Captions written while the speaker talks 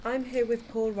I'm here with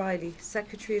Paul Riley,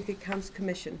 Secretary of the Accounts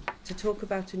Commission, to talk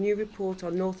about a new report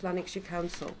on North Lanarkshire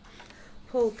Council.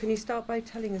 Paul, can you start by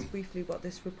telling us briefly what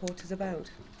this report is about?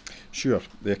 Sure.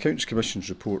 The Accounts Commission's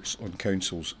reports on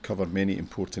councils cover many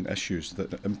important issues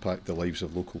that impact the lives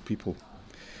of local people.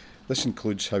 This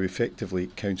includes how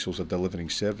effectively councils are delivering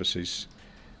services,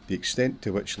 the extent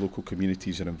to which local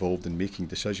communities are involved in making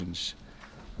decisions,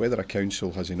 whether a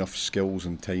council has enough skills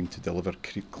and time to deliver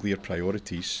clear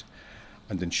priorities,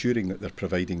 and ensuring that they're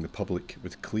providing the public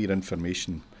with clear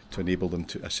information to enable them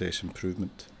to assess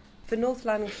improvement. For North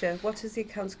Lanarkshire, what has the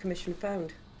Accounts Commission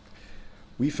found?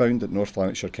 We found that North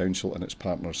Lanarkshire Council and its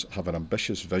partners have an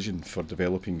ambitious vision for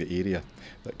developing the area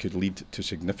that could lead to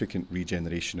significant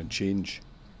regeneration and change.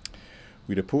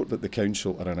 We report that the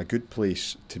Council are in a good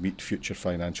place to meet future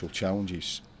financial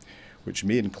challenges, which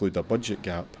may include a budget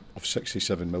gap of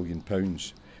 £67 million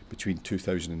between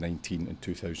 2019 and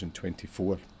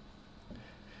 2024.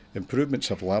 Improvements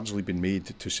have largely been made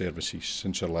to services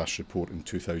since our last report in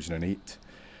 2008,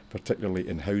 particularly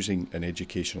in housing and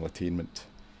educational attainment.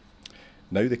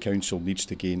 Now the Council needs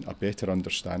to gain a better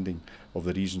understanding of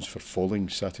the reasons for falling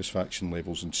satisfaction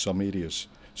levels in some areas,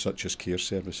 such as care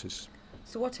services.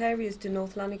 So what areas do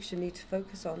North Lanarkshire need to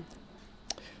focus on?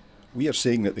 We are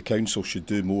saying that the Council should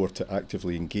do more to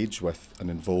actively engage with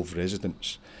and involve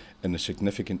residents in the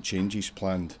significant changes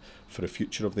planned for the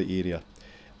future of the area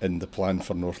in the plan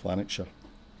for North Lanarkshire.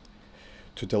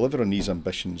 To deliver on these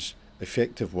ambitions,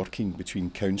 effective working between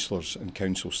councillors and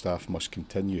council staff must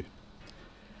continue,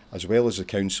 as well as the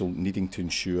council needing to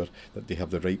ensure that they have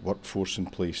the right workforce in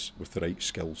place with the right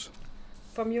skills.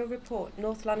 From your report,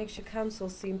 North Lanarkshire Council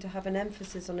seem to have an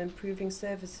emphasis on improving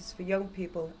services for young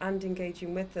people and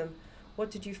engaging with them. What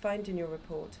did you find in your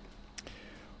report?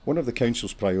 One of the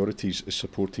council's priorities is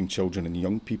supporting children and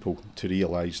young people to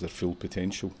realise their full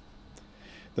potential.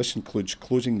 This includes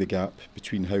closing the gap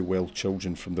between how well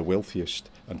children from the wealthiest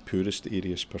and poorest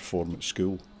areas perform at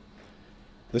school.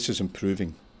 This is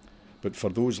improving, but for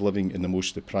those living in the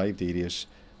most deprived areas,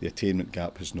 the attainment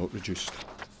gap has not reduced.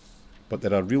 But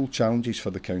there are real challenges for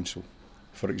the Council.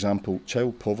 For example,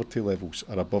 child poverty levels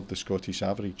are above the Scottish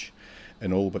average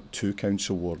in all but 2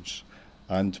 council wards,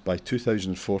 and by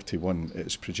 2041 it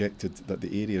is projected that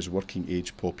the area's working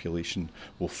age population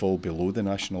will fall below the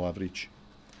national average.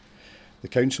 The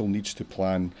Council needs to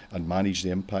plan and manage the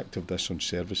impact of this on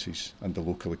services and the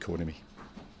local economy.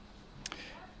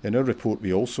 In our report,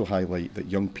 we also highlight that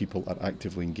young people are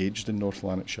actively engaged in North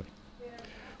Lanarkshire.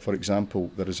 For example,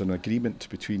 there is an agreement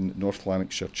between North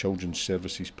Lanarkshire Children's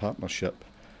Services Partnership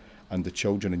and the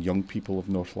Children and Young People of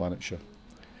North Lanarkshire,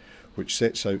 which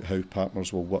sets out how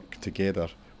partners will work together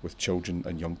with children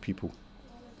and young people.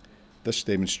 This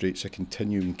demonstrates a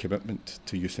continuing commitment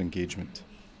to youth engagement.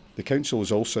 The Council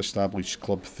has also established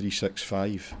Club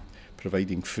 365,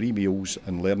 providing free meals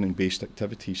and learning-based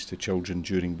activities to children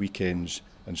during weekends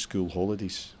and school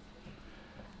holidays.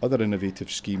 Other innovative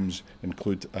schemes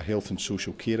include a Health and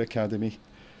Social Care Academy,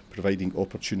 providing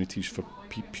opportunities for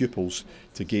pupils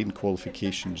to gain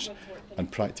qualifications and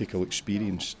practical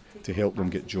experience to help them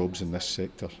get jobs in this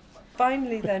sector.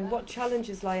 Finally then, what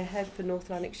challenges lie ahead for North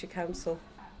Lanarkshire Council?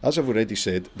 As I've already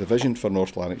said, the vision for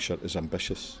North Lanarkshire is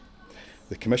ambitious.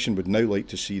 The Commission would now like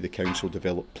to see the Council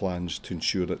develop plans to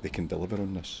ensure that they can deliver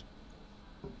on this.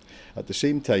 At the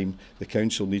same time, the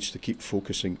Council needs to keep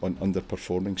focusing on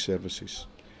underperforming services,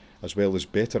 as well as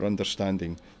better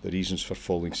understanding the reasons for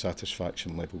falling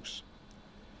satisfaction levels.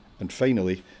 And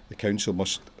finally, the Council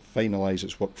must finalise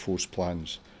its workforce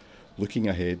plans, looking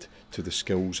ahead to the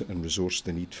skills and resource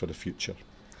they need for the future.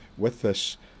 With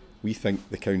this, we think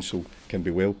the Council can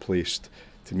be well placed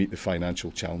to meet the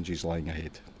financial challenges lying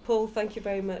ahead. Paul, thank you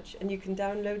very much, and you can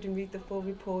download and read the full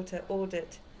report at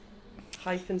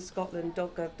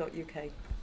audit-scotland.gov.uk.